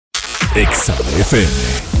Exa FM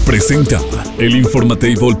presenta el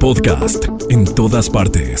Informatable Podcast. En todas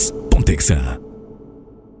partes, ponte Exa.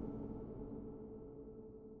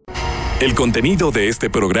 El contenido de este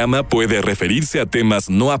programa puede referirse a temas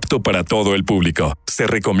no apto para todo el público. Se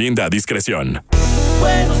recomienda a discreción.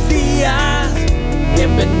 Buenos días,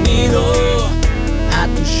 bienvenido a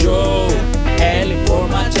tu show, el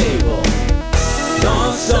Informatable.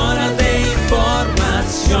 2 horas de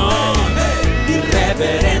información,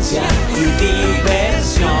 irreverencia y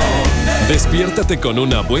diversión. Despiértate con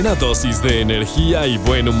una buena dosis de energía y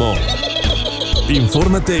buen humor.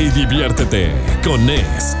 Infórmate y diviértete con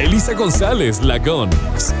Elisa González Lagons,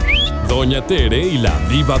 Doña Tere y la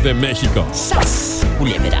Diva de México. ¡Sas!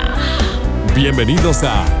 Culebra. Bienvenidos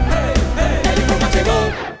a El Informatable.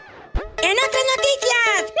 En otras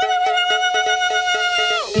noticias,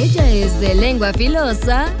 ella es de lengua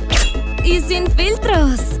filosa y sin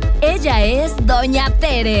filtros. Ella es Doña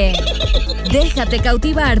Tere. Déjate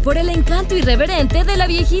cautivar por el encanto irreverente de la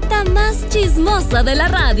viejita más chismosa de la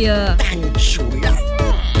radio. Tan chula.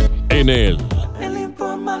 En el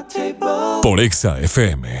Informatable. por Exa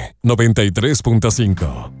FM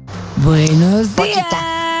 93.5. Buenos días.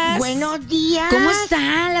 Pochita, buenos días. ¿Cómo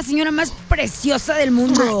está la señora más preciosa del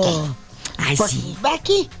mundo? Ay, Pues, sí. va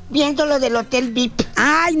aquí viendo lo del Hotel VIP.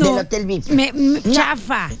 Ay, no. Del Hotel VIP. Me No.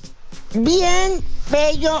 chafa. Bien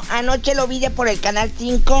bello. Anoche lo vi de por el Canal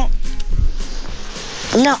 5.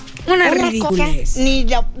 No. Una cosa, ridiculez.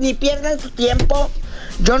 ni pierdan su tiempo.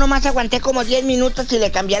 Yo nomás aguanté como 10 minutos y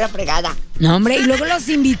le cambié la fregada. No, hombre, y luego los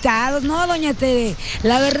invitados, no, Doña Tere.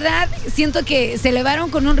 La verdad, siento que se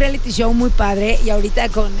elevaron con un reality show muy padre y ahorita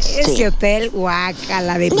con ese hotel,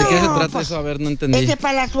 guácala de No, ¿De qué se trata pues, eso? A ver, no entendí. Ese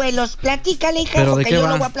Palazuelos. Platícale, hija, ¿Pero de porque qué yo va?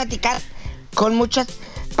 lo voy a platicar con muchas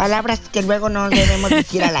palabras que luego no debemos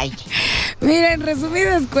decir al aire. Mira, en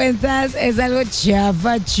resumidas cuentas, es algo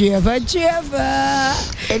chafa.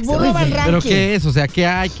 El burro Van ¿Pero Ranking. qué es? O sea, ¿qué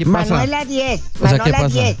hay? ¿Qué pasa? Manuela 10. O sea, ¿qué Manuela pasa?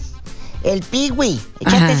 10. El Piwi.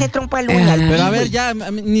 Échate Ajá. ese trompo al uña. el Pero a Piwi. ver, ya,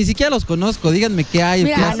 ni siquiera los conozco. Díganme qué hay.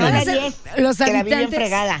 Mira, ¿Qué van a Manuela hacen? ser- 10, los que la vi bien habitantes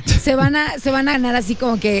fregada. se van a ganar así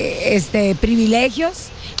como que privilegios,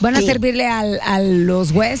 van a Sí. servirle a los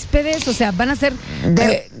huéspedes, o sea, van a ser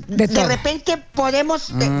de De todo. repente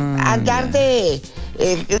podemos andar de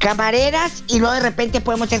camareras y luego de repente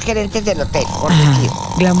podemos ser gerentes del hotel, por decir.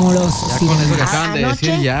 Glamoroso. Ya sí, con eso que ¿verdad? acaban de Anoche-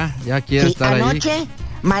 decir, ya quiero Sí, estar ahí. anoche,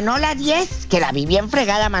 Manola 10, que la vi bien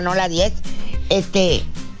fregada, Manola 10,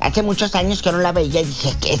 hace muchos años que no la veía y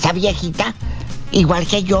dije, que esa viejita, igual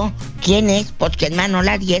que yo, ¿quién es? Pues que es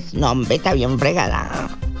Manola 10, no, hombre, está bien fregada.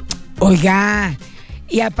 Oiga,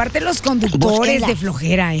 y aparte los conductores Búsquenla. de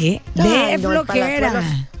flojera, ¿eh? De Ay, no, el flojera. Palazuelos,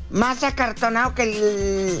 más acartonado que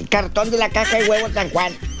el cartón de la caja de huevos San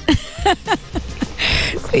Juan.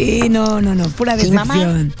 Sí, no, pura Sí, mamá.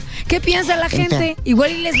 decepción. ¿Qué piensa la gente?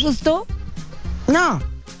 ¿Igual y les gustó?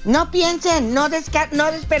 No piensen, no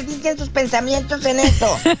desperdicien sus pensamientos en esto.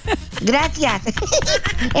 Gracias.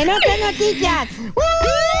 En otras noticias.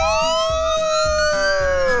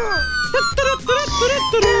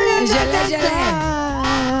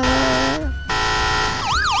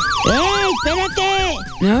 ¡Ey, espérate!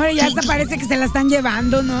 No, hombre, ya hasta parece que se la están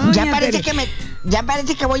llevando, ¿no? Ya Doña parece Tere? ya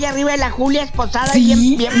parece que voy arriba de la Julia esposada y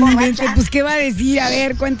Sí, bien borracha. pues ¿qué va a decir? A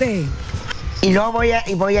ver, cuente. Y luego voy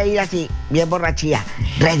a ir así, bien borrachilla.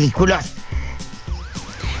 Ridículos.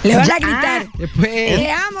 Le van Ya- a gritar. ¿Qué pues?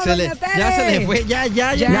 ¡Te amo, Doña Tere! Ya se le fue, ya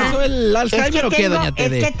pasó el Alzheimer o qué, Doña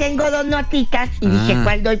Tere. Es que tengo 2 notitas y dije,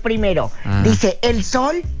 ¿cuál doy primero? Ah. Dice, El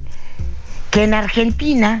Sol, que en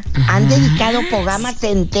Argentina han dedicado programas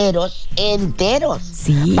enteros,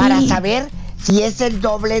 Sí. para saber si es el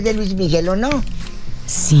doble de Luis Miguel o no.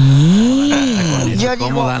 Sí. Yo ¿Cómo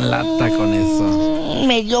digo, dan lata con eso?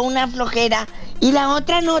 me dio una flojera. Y la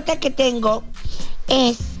otra nota que tengo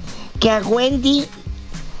es que a Wendy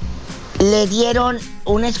le dieron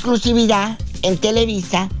una exclusividad en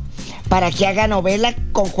Televisa para que haga novela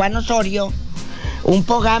con Juan Osorio, un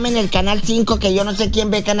programa en el Canal 5, que yo no sé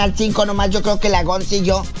quién ve Canal 5, nomás yo creo que la Gonzi y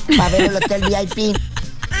yo, para ver el Hotel VIP.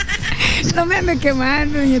 No me ande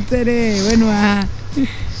quemando, Doña Tere. Bueno,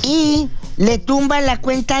 Y le tumban la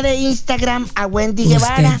cuenta de Instagram a Wendy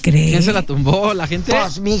Guevara. ¿Usted cree? ¿Quién se la tumbó? ¿La gente?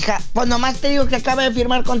 Pues, mija, pues nomás te digo que acaba de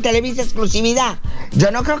firmar con Televisa exclusividad.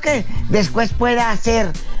 Yo no creo que después pueda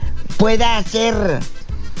hacer,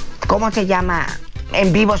 ¿cómo se llama?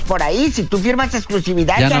 En vivos por ahí. Si tú firmas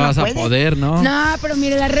exclusividad, Ya no vas a puedes. poder, ¿no? No, pero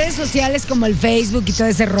mire, las redes sociales como el Facebook y todo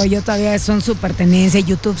ese rollo todavía son su pertenencia,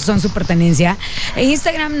 YouTube son su pertenencia.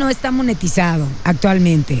 Instagram no está monetizado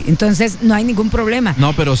actualmente, entonces no hay ningún problema.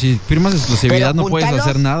 No, pero si firmas exclusividad Pero no puedes apúntalos.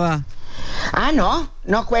 hacer nada.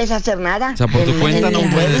 No puedes hacer nada. O sea, por tu cuenta no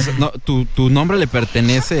puedes. No, tu nombre le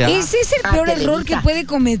pertenece a. Ese es el peor error que puede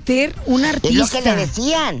cometer un artista. Es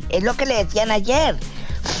lo que le decían ayer.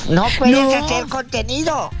 No puedes hacer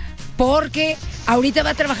contenido. Porque ahorita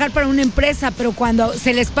va a trabajar para una empresa, pero cuando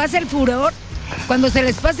se les pasa el furor,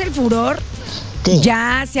 sí,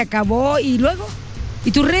 ya se acabó y luego.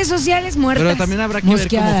 Y tus redes sociales muertas. Pero también habrá que ver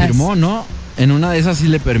cómo firmó, ¿no? En una de esas sí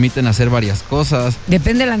le permiten hacer varias cosas.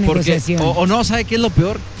 Depende de la negociación. O no, ¿sabe qué es lo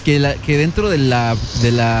peor? Que dentro de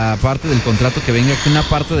la parte del contrato que venga que una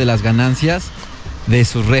parte de las ganancias de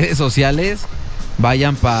sus redes sociales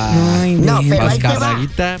vayan para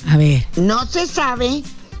carraguita. A ver. No se sabe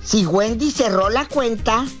si Wendy cerró la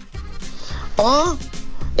cuenta o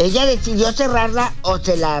ella decidió cerrarla o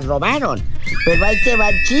se la robaron. Pero ahí te va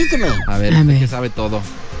el chisme. A ver. Que sabe todo.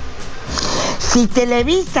 Si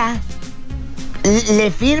Televisa le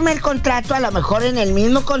firma el contrato, a lo mejor en el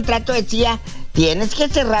mismo contrato decía, tienes que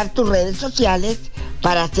cerrar tus redes sociales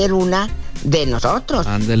para hacer una de nosotros.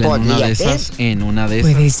 Ándale, en una de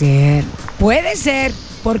esas. Puede ser,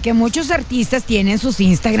 porque muchos artistas tienen sus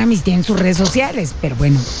Instagram y tienen sus redes sociales, pero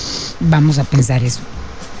bueno, vamos a pensar eso.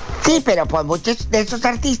 Sí, pero pues muchos de esos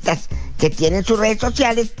artistas que tienen sus redes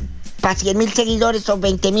sociales, para 100,000 seguidores o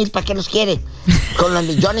 20,000, ¿para qué los quiere? Con los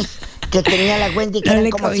millones que tenía la Wendy, que eran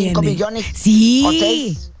como 5 millones. Sí. O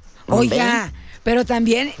 6. Oiga, pero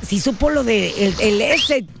también, ¿sí supo lo de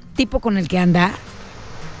ese tipo con el que anda?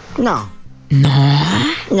 No.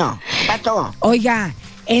 No, pasó. Oiga,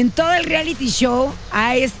 en todo el reality show,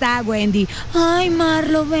 ahí está Wendy. Ay,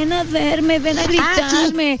 Marlo, ven a verme, ven a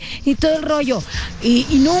gritarme. Sí. Y todo el rollo. Y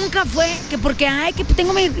nunca fue que porque, que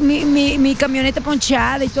tengo mi camioneta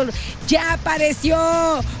ponchada y todo. Ya apareció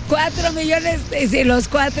 4 millones, los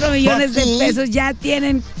 4 millones de pesos ya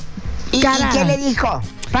tienen cara. ¿Y qué le dijo?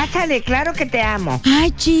 Pásale, claro que te amo.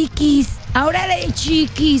 Ay, chiquis. Ahora de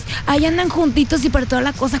chiquis. Ahí andan juntitos y para toda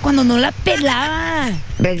la cosa cuando no la pelaba.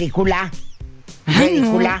 Ridícula.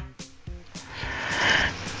 No.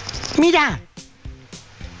 Mira,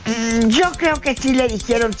 yo creo que sí le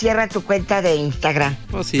dijeron cierra tu cuenta de Instagram.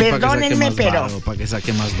 Pues sí, perdónenme, para que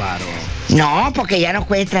saque más varo. No, porque ya no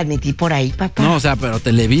puede transmitir por ahí, papá. No, o sea, pero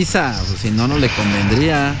Televisa, pues, si no le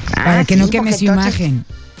convendría. Para que no queme su imagen.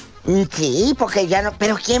 Sí, porque ya no.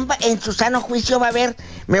 Pero ¿quién en su sano juicio va a ver?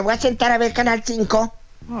 Me voy a sentar a ver Canal 5.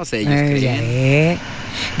 No sé, ellos creen.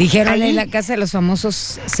 Dijeron ahí, en la casa de los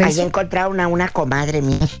famosos. Ahí encontraron a una comadre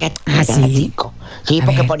mía. ¿Sí? Sí,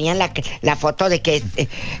 porque ponían la foto de que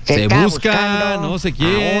se busca, no sé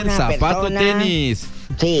quién, zapato, tenis.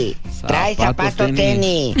 Sí, trae zapato,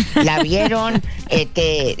 tenis. La vieron,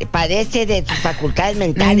 padece de sus facultades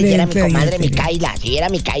mentales. Y era mi comadre Micaela. Sí, era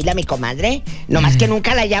Micaela, mi comadre. Nomás que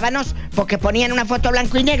nunca la hallábamos porque ponían una foto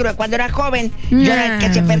blanco y negro de cuando era joven. Yo era el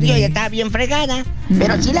que se perdió y estaba bien fregada.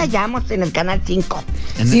 Pero sí la hallamos en el Canal 5.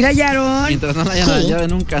 ¿Sí la hallaron? Mientras no la hayan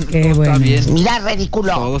nunca, todo bueno. está bien. Mira,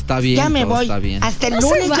 ridículo. Todo está bien. Ya me voy. Está bien. Hasta el No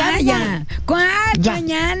lunes se vaya. ¿Cuál?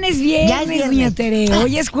 Mañana es viernes, Doña Tere.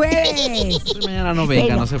 Hoy es jueves. Mañana no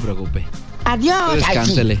venga, no se preocupe. Adiós.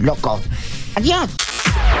 Descánsele. Sí, loco. Adiós.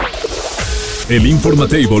 El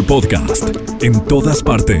Informatable Podcast. En todas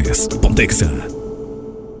partes. Pontexa.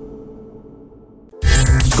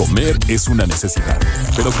 Comer es una necesidad,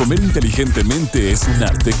 pero comer inteligentemente es un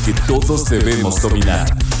arte que todos debemos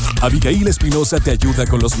dominar. Abigail Espinoza te ayuda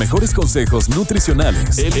con los mejores consejos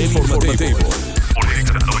nutricionales. El Informatable.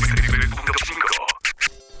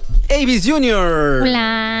 Avis Junior.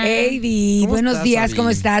 Hola. Avis, buenos días, ¿cómo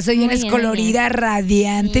estás? Hoy vienes colorida,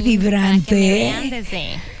 radiante, vibrante.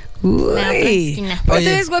 Uy, hoy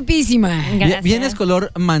te ves guapísima. Gracias. Vienes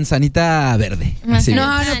color manzanita verde. Sí. No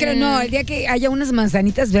creo, no. El día que haya unas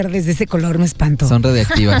manzanitas verdes de ese color me espanto. Son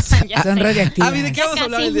radiactivas. Son radiactivas. ¿De qué vamos a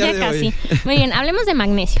hablar el día de hoy? Muy bien, hablemos de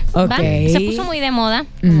magnesio. ¿Va? Okay. Se puso muy de moda,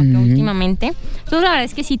 como que últimamente. Entonces, la verdad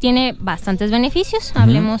es que sí tiene bastantes beneficios.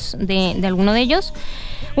 Hablemos de alguno de ellos.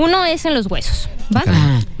 Uno es en los huesos, ¿va?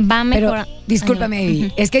 Va a mejorar. Pero,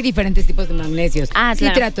 discúlpame, es que hay diferentes tipos de magnesios.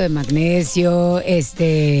 Citrato de magnesio,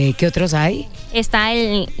 ¿qué otros hay? Está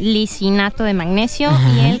el lisinato de magnesio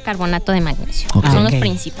y el carbonato de magnesio. Son los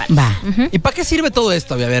principales. Va. ¿Y para qué sirve todo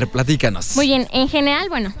esto? A ver, platícanos. Muy bien, en general,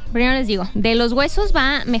 bueno, primero les digo, de los huesos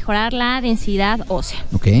va a mejorar la densidad ósea.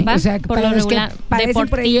 ¿Va? O sea, por para lo los regular, que padecen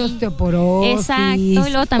por ahí osteoporosis. Exacto, y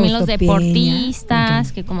luego también los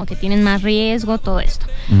deportistas, que como que tienen más riesgo, todo esto.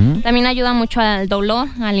 También ayuda mucho al dolor,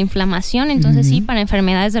 a la inflamación, entonces sí, para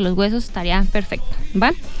enfermedades de los huesos estaría perfecto,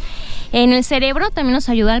 ¿va? En el cerebro también nos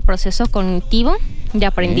ayuda al proceso cognitivo, de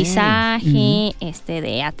aprendizaje,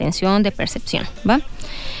 de atención, de percepción, ¿va?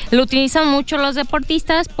 Lo utilizan mucho los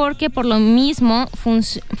deportistas porque por lo mismo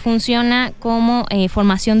funciona como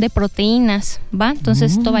formación de proteínas, ¿va?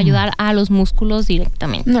 Entonces esto va a ayudar a los músculos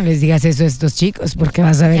directamente. No les digas eso a estos chicos porque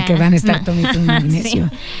vas a ver que van a estar tomando un magnesio.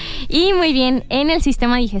 Sí. Y muy bien, en el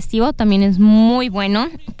sistema digestivo también es muy bueno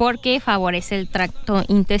porque favorece el tracto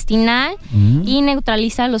intestinal y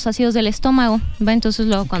neutraliza los ácidos del estómago, ¿va? Entonces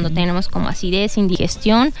luego cuando tenemos como acidez,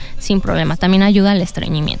 indigestión, sin problema, también ayuda al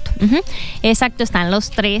estreñimiento. Exacto, están los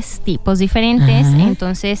 3 tipos diferentes,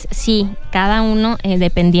 entonces sí, cada uno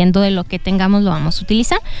dependiendo de lo que tengamos lo vamos a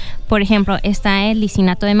utilizar. Por ejemplo, está el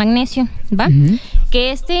lisinato de magnesio, ¿va?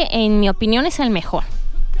 Que en mi opinión es el mejor.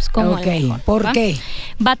 Es como el mejor. ¿Por ¿va? qué?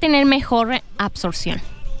 Va a tener mejor absorción.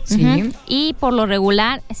 Sí. Y por lo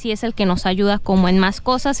regular sí es el que nos ayuda como en más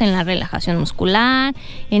cosas, en la relajación muscular,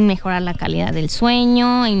 en mejorar la calidad del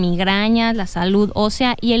sueño, en migrañas, la salud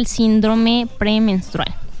ósea y el síndrome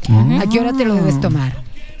premenstrual. ¿A qué hora te lo debes tomar?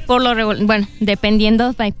 Por lo regular, bueno,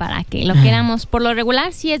 dependiendo para que lo queramos. Por lo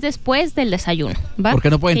regular sí es después del desayuno, ¿va? Porque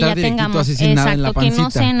no puede entrar directito así sin nada en la pancita. Que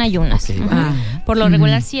no sean ayunas. Okay. Por lo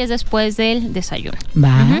regular sí es después del desayuno.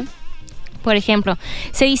 Va. Por ejemplo,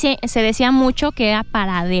 se decía mucho que era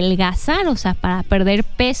para adelgazar, o sea, para perder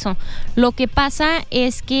peso. Lo que pasa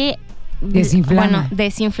es que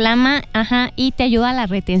desinflama, y te ayuda a la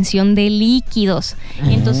retención de líquidos.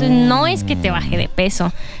 Entonces no es que te baje de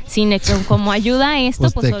peso, sino que como ayuda a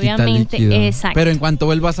esto, pues obviamente, exacto. Pero en cuanto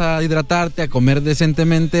vuelvas a hidratarte, a comer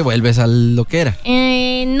decentemente, vuelves a lo que era.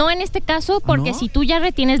 No en este caso, porque si tú ya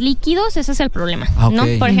retienes líquidos, ese es el problema, ¿no?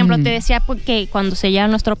 Okay. Por ejemplo, te decía que cuando se llega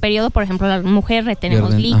nuestro periodo, por ejemplo, la mujer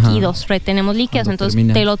retenemos líquidos,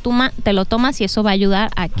 entonces te lo tomas y eso va a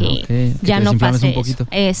ayudar a que ya no pase un poquito.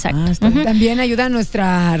 Exacto. También ayuda a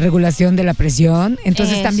nuestra regulación de la presión,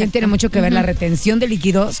 entonces también tiene mucho que ver la retención de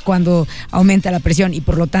líquidos cuando aumenta la presión y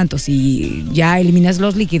por lo tanto si ya eliminas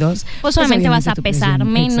los líquidos, pues obviamente vas a pesar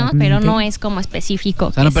menos, pero no es como específico.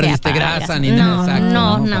 O sea, no perdiste grasa ni nada.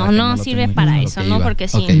 No sirve para eso, ¿no? Porque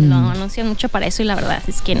lo anuncian mucho para eso y la verdad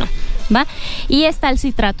es que no, ¿va? Y está el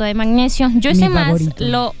citrato de magnesio. Yo ese más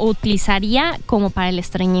lo utilizaría como para el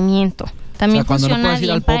estreñimiento. También funciona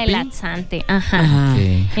bien para el laxante.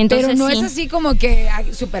 Entonces, pero no es así como que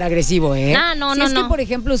súper agresivo, ¿eh? No, si es que, por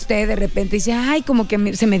ejemplo, usted de repente dice, ay, como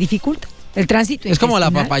que se me dificulta el tránsito. ¿Es como la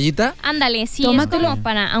papayita? Ándale, sí, tómatelo. Es como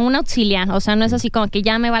para un auxiliar. O sea, no es así como que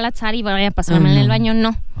ya me va a laxar y voy a pasarme en el baño,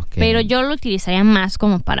 no. Pero yo lo utilizaría más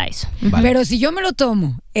como para eso. Vale. Pero si yo me lo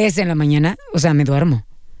tomo en la mañana, o sea, me duermo.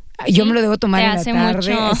 Yo me lo debo tomar en la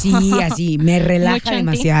tarde, así, me relaja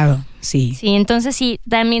demasiado. Sí, entonces sí,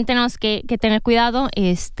 también tenemos que tener cuidado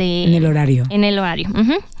en el horario.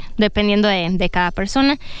 Dependiendo de cada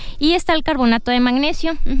persona. Y está el carbonato de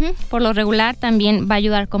magnesio. Por lo regular también va a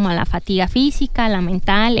ayudar como a la fatiga física, la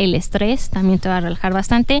mental, el estrés, también te va a relajar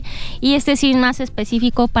bastante. Y sí es más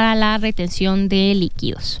específico para la retención de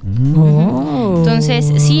líquidos.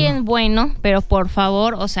 Entonces sí es bueno, pero por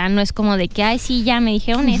favor, o sea, no es como de que, ay, sí, ya me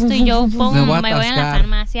dijeron esto y yo me voy a la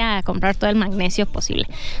farmacia a comprar todo el magnesio posible.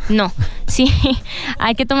 No, sí,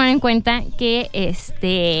 hay que tomar en cuenta que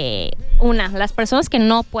las personas que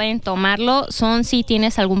no pueden tomarlo son si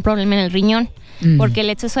tienes algún problema en el riñón. Porque el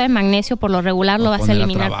exceso de magnesio por lo regular lo vas a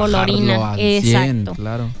eliminar por la orina. Exacto.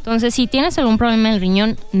 Claro. Entonces, si tienes algún problema en el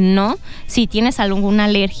riñón, no. Si tienes alguna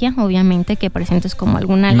alergia, obviamente que presentes como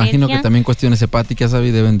alguna alergia. Imagino que también cuestiones hepáticas, Abby,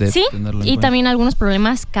 deben de tenerlo en cuenta. También algunos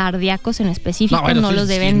problemas cardíacos en específico no los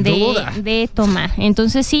deben de tomar.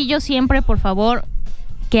 Entonces, sí, yo siempre, por favor,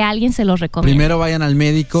 que alguien se los recomiende. Primero vayan al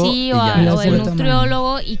médico. Sí, o el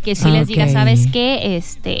nutriólogo y que les diga, ¿sabes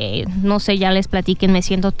qué? No sé, ya les platiquen, me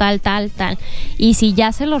siento tal. Y si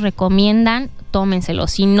ya se los recomiendan, tómenselo.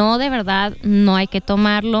 Si no, de verdad, no hay que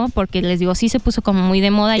tomarlo porque les digo, sí se puso como muy de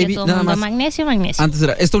moda y todo el mundo magnesio. Antes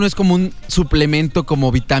esto no es como un suplemento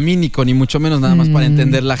como vitamínico, ni mucho menos, nada más para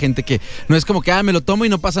entender la gente que no es como que me lo tomo y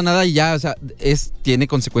no pasa nada y ya, o sea, tiene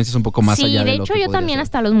consecuencias un poco más allá de lo que de hecho yo también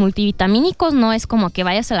hasta los multivitamínicos no es como que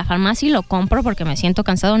vayas a la farmacia y lo compro porque me siento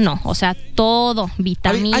cansado, no, o sea, todo,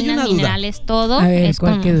 vitaminas, minerales, todo. A ver, es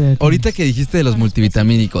como... Ahorita que dijiste de los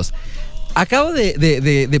multivitamínicos, acabo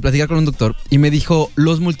de platicar con un doctor y me dijo,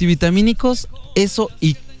 los multivitamínicos, eso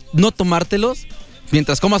y no tomártelos,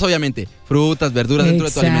 mientras comas obviamente frutas, verduras dentro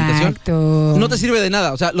de tu alimentación, no te sirve de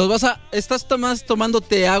nada. O sea, estás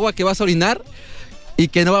tomándote agua que vas a orinar Y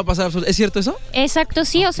que no va a pasar. ¿Es cierto eso? Exacto,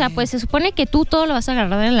 sí. O sea, pues se supone que tú todo lo vas a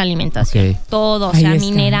agarrar en la alimentación. Todo, o sea,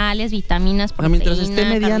 minerales, vitaminas, proteínas, mientras esté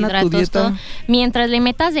mediana tu dieta. Todo. Mientras le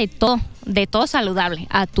metas de todo saludable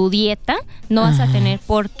a tu dieta, no vas a tener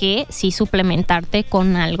por qué sí suplementarte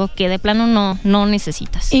con algo que de plano no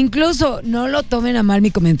necesitas. Incluso, no lo tomen a mal mi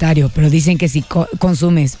comentario, pero dicen que si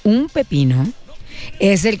consumes un pepino,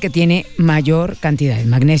 es el que tiene mayor cantidad de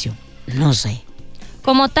magnesio. No sé.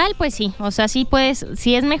 Como tal, pues sí. O sea, sí puedes,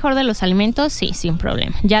 si es mejor de los alimentos, sí, sin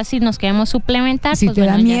problema. Ya si nos queremos suplementar, si pues te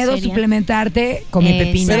da miedo suplementarte, come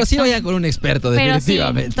pepino. Pero sí vayan con un experto,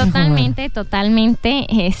 definitivamente. Sí, totalmente,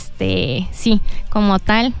 sí, como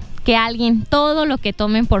tal, que alguien, todo lo que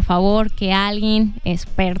tomen, por favor, que alguien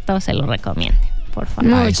experto se lo recomiende. Por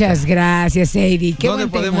favor. Muchas gracias, Heidi. ¿Dónde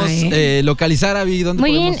podemos localizar a Abby?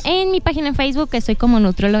 Muy bien, en mi página en Facebook estoy como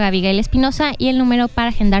nutrióloga Abigail Espinoza y el número para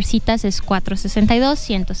agendar citas es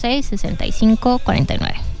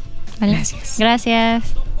 462-106-6549. ¿Vale? Gracias.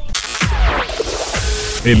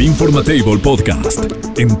 El Informatable Podcast.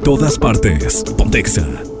 En todas partes. Pontexa.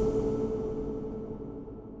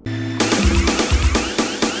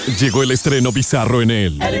 Llegó el estreno bizarro en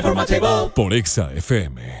el Informatable por Exa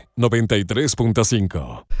FM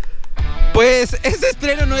 93.5. Pues este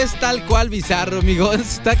estreno no es tal cual bizarro, amigos.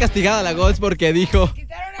 Está castigada la Gols porque dijo... ¡Me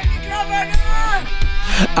quitaron el micrófono!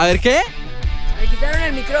 A ver, ¿qué? Me quitaron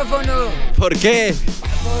el micrófono. ¿Por qué?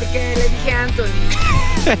 Porque le dije a Anthony.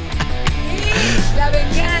 Y la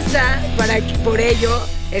venganza por ello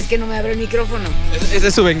es que no me abre el micrófono. Esa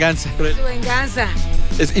es su venganza. Es su venganza.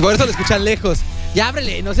 Y por eso lo escuchan lejos. Ya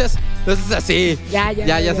ábrele, no seas así. Ya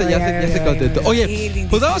se contentó. Oye,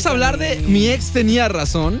 pues vamos a hablar de Mi ex tenía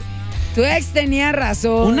razón. Tu ex tenía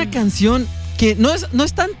razón. Una canción que no es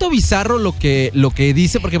tanto bizarro lo que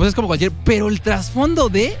dice, porque pues es como cualquier, pero el trasfondo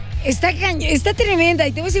de... Está tremenda,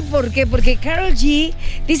 y te voy a decir por qué. Porque Karol G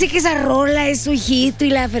dice que esa rola es su hijito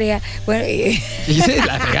y la frega. Bueno, y dice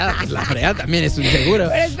la fregada también es un seguro.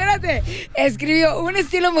 Pero espérate, escribió un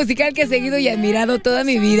estilo musical que he seguido y admirado toda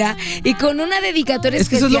mi vida y con una dedicatoria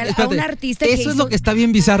especial a un artista que eso es lo que está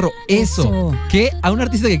bien bizarro. Eso. ¿Qué? ¿A un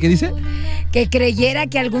artista que qué dice? Que creyera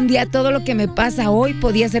que algún día todo lo que me pasa hoy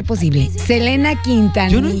podía ser posible. Selena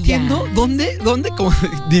Quintanilla. Yo no entiendo dónde, como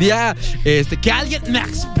diría, que alguien me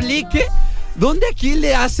explique dónde aquí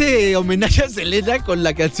le hace homenaje a Selena con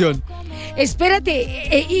la canción.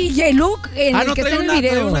 Espérate, y el look en el que está en el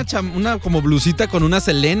video. Trae una como blusita con una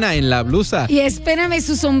Selena en la blusa. Y espérame,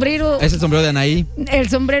 su sombrero. Es el sombrero de Anaí. El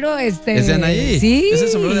sombrero Es de Anaí. Sí. Es el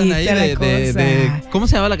sombrero de Anaí de ¿cómo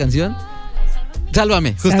se llama la canción?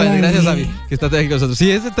 Sálvame, justamente, gracias Abby, que está aquí con nosotros.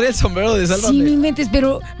 Sí, ese trae el sombrero de Sálvame. Sí, no inventes,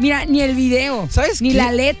 pero mira, ni el video, ¿sabes ni qué?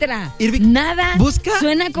 La letra, nada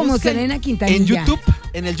suena como Selena Quintanilla.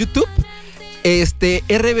 En el YouTube,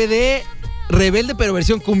 RBD Rebelde pero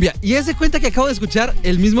versión cumbia. Y es de cuenta que acabo de escuchar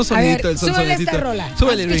el mismo sonidito. A ver, súbele esta rola.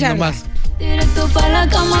 Súbele el ring nomás. Directo pa' la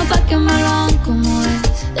cama pa' que me lo hagan como es.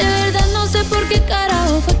 De verdad no sé por qué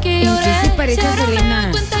carajo fue que lloré. ¿En qué se parece a Selena?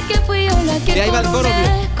 Me doy cuenta que fui yo la que ahí va el coro,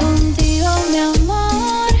 contigo, mi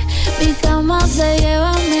amor. Mi cama se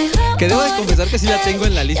lleva mejor. Que debo de confesar que sí la tengo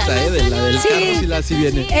en la lista, de la del carro, sí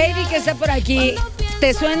viene. Eddie, que está por aquí,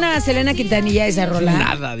 ¿te suena a Selena Quintanilla esa rola?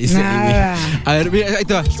 Nada, dice. Nada. A ver, mira, ahí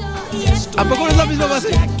te va. ¿A poco no es la misma base?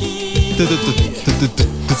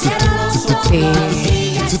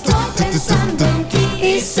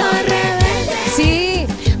 Y soy rebelde. Sí,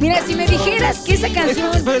 mira, si me dijeras que esa canción...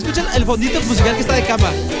 Pero escuchen el fondito musical que está de cama,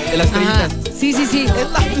 de las estrellitas. Sí.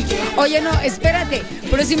 Oye, no, espérate,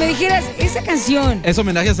 pero si me dijeras, esa canción... ¿Es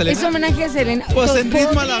homenaje a Selena? Es homenaje a Selena. Pues en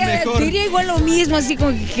ritmo a la mejor. Diría igual lo mismo, así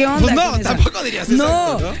como, ¿qué onda? Pues no, tampoco dirías eso.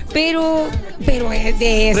 No, pero es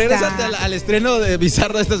de esta. Regrésate al estreno de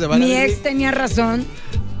Bizarro de esta semana. Mi ex tenía razón.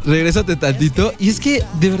 Regrésate tantito. Y es que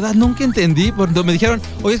de verdad nunca entendí. Cuando me dijeron,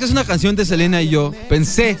 oye, es que es una canción de Selena, y yo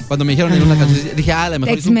pensé, cuando me dijeron en una canción, dije, a lo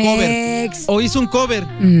mejor hizo un cover. O hizo un cover.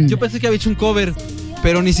 Yo pensé que había hecho un cover.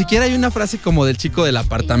 Pero ni siquiera hay una frase como del chico del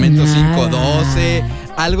apartamento 512,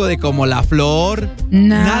 algo de como la flor.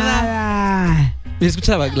 Nada. Mira,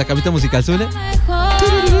 escucha la capita musical, ¿suele?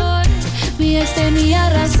 Mi ex tenía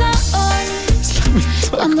razón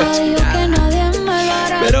cuando dijo que nadie me lo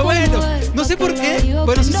hará. Pero bueno, no sé por qué.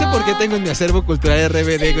 Bueno, sí sé por qué tengo en mi acervo cultural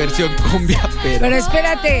RBD versión cumbia, pero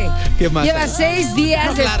espérate. ¿Qué más? Lleva 6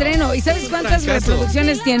 días de estreno. ¿Y sabes cuántas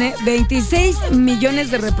reproducciones tiene? 26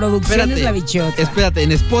 millones de reproducciones, la bichota. Espérate,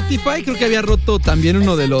 en Spotify creo que había roto también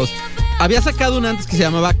uno de los... Había sacado un antes que se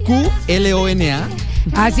llamaba QLONA.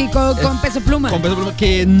 Ah, sí, con Peso Pluma. Con Peso Pluma,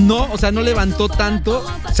 que no, o sea, no levantó tanto.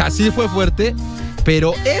 O sea, sí fue fuerte.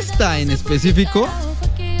 Pero esta en específico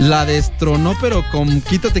la destronó, pero con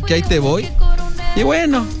Quítate que ahí te voy. Y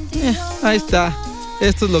bueno, ahí está.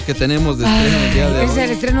 Esto es lo que tenemos de estreno el día de hoy. Es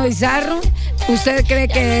el estreno bizarro. ¿Usted cree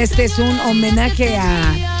que este es un homenaje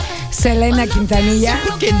a Selena Quintanilla?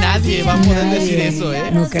 Creo que nadie va a poder decir eso,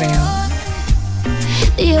 ¿eh? No creo.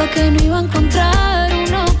 Dijo que no iba a encontrar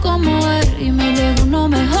uno como él y me llegó uno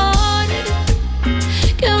mejor,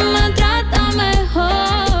 que me trata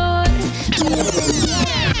mejor.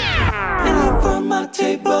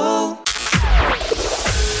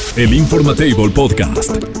 El Informatable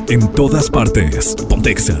Podcast. En todas partes.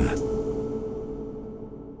 Pontexa.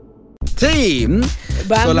 Sí,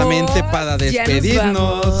 Vamos, solamente para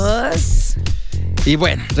despedirnos. Y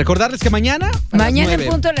bueno, recordarles que mañana. Mañana en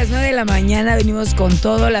punto a las 9 de la mañana venimos con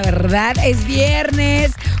todo, la verdad. Es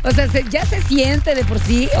viernes. O sea, ya se siente de por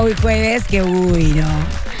sí hoy jueves que no.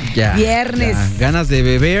 Ya. Viernes. Ya. Ganas de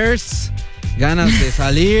beber. Ganas de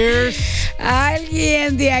salir.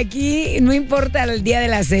 Alguien de aquí, no importa el día de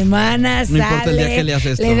la semana, no importa el día que le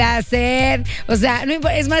haces esto. Le da a hacer. O sea, no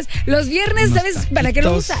importa. Es más, los viernes, ¿sabes para qué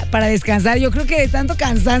lo usa? Para descansar. Yo creo que de tanto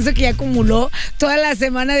cansancio que ya acumuló toda la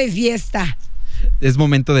semana de fiesta. Es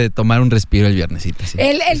momento de tomar un respiro el viernesito. Sí.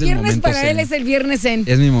 El viernes para zen. Él es el viernes zen.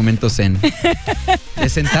 Es mi momento zen. De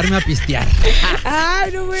sentarme a pistear.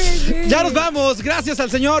 ¡Ay, no puede ser! Ya nos vamos. Gracias al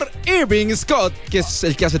señor Irving Scott, que es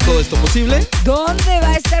el que hace todo esto posible. ¿Dónde va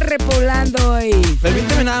a estar repoblando hoy?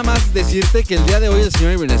 Permíteme nada más decirte que el día de hoy el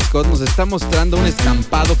señor Irving Scott nos está mostrando un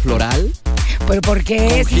estampado floral. ¿Pero por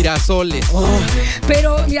qué? Con girasoles.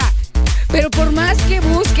 Pero, mira... Pero por más que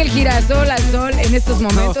busque el girasol al sol en estos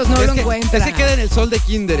momentos, no lo encuentra. Ese queda en el sol de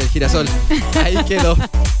kinder, el girasol. Ahí quedó.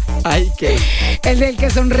 Ahí quedó. ¿El del que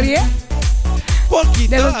sonríe?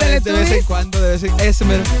 Poquito. ¿De los Teletubbies? De vez en cuando, de vez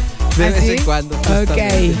en cuando. Ok.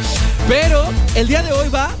 Pero el día de hoy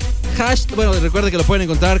va bueno, recuerda que lo pueden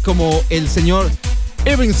encontrar como el señor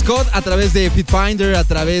Irving Scott a través de FitFinder, a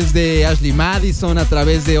través de Ashley Madison, a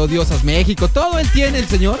través de Odiosas México. Todo él tiene, el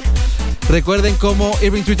señor. Recuerden como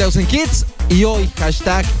Irving 3000 Kids. Y hoy,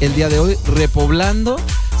 hashtag, el día de hoy, repoblando.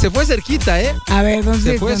 Se fue cerquita, ¿eh? A ver,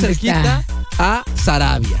 ¿dónde Se fue ¿dónde cerquita está? A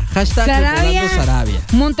Sarabia. Hashtag Sarabia. repoblando Sarabia.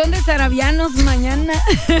 Un montón de sarabianos mañana.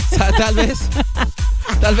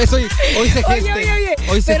 Tal vez hoy se geste. Oye,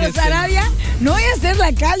 hoy se pero geste. Sarabia, no voy a hacer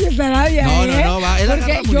la calle Sarabia. No, va. Él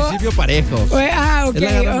agarra municipio parejo. Ok. O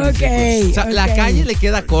sea, la calle le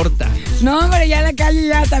queda corta. No, hombre, ya la calle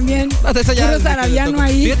ya también. Esa ya puro sarabiano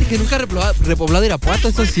ahí. Fíjate que nunca ha repoblado Irapuato,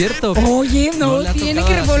 eso es cierto. Oye, no tiene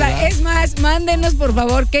que repoblar. Es más, mándenos por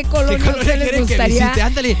favor qué colonia les gustaría.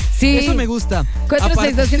 Ándale, sí. Eso me gusta.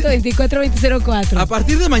 462-124-2004. A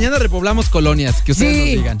partir de mañana repoblamos colonias, que ustedes nos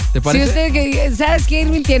digan. ¿Te parece? Sí, usted ¿sabes qué,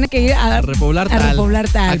 Irving? Tiene que ir a repoblar tal.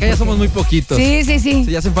 Acá ya somos muy poquitos. Sí.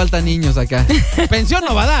 Ya hacen falta niños acá. Pensión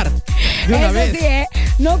no va a dar. De una vez. Sí,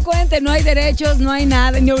 no cuente, no hay derechos, no hay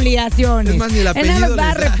nada, ni obligaciones. Es más, ni el apellido. Él nada más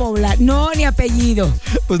va a repoblar. No, ni apellido.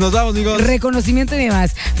 Pues nos vamos, amigos. Reconocimiento y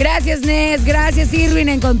demás. Gracias, Nes. Gracias, Irving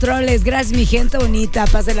en controles. Gracias, mi gente bonita.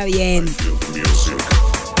 Pásela bien.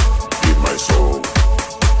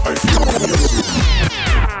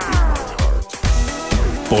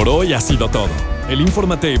 Por hoy ha sido todo. El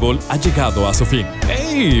Informatable ha llegado a su fin.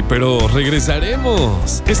 ¡Ey! Pero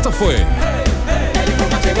regresaremos. Esto fue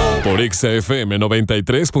por XFM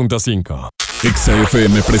 93.5.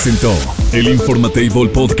 XFM presentó el Informatable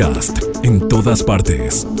Podcast. En todas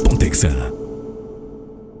partes. Pontexa.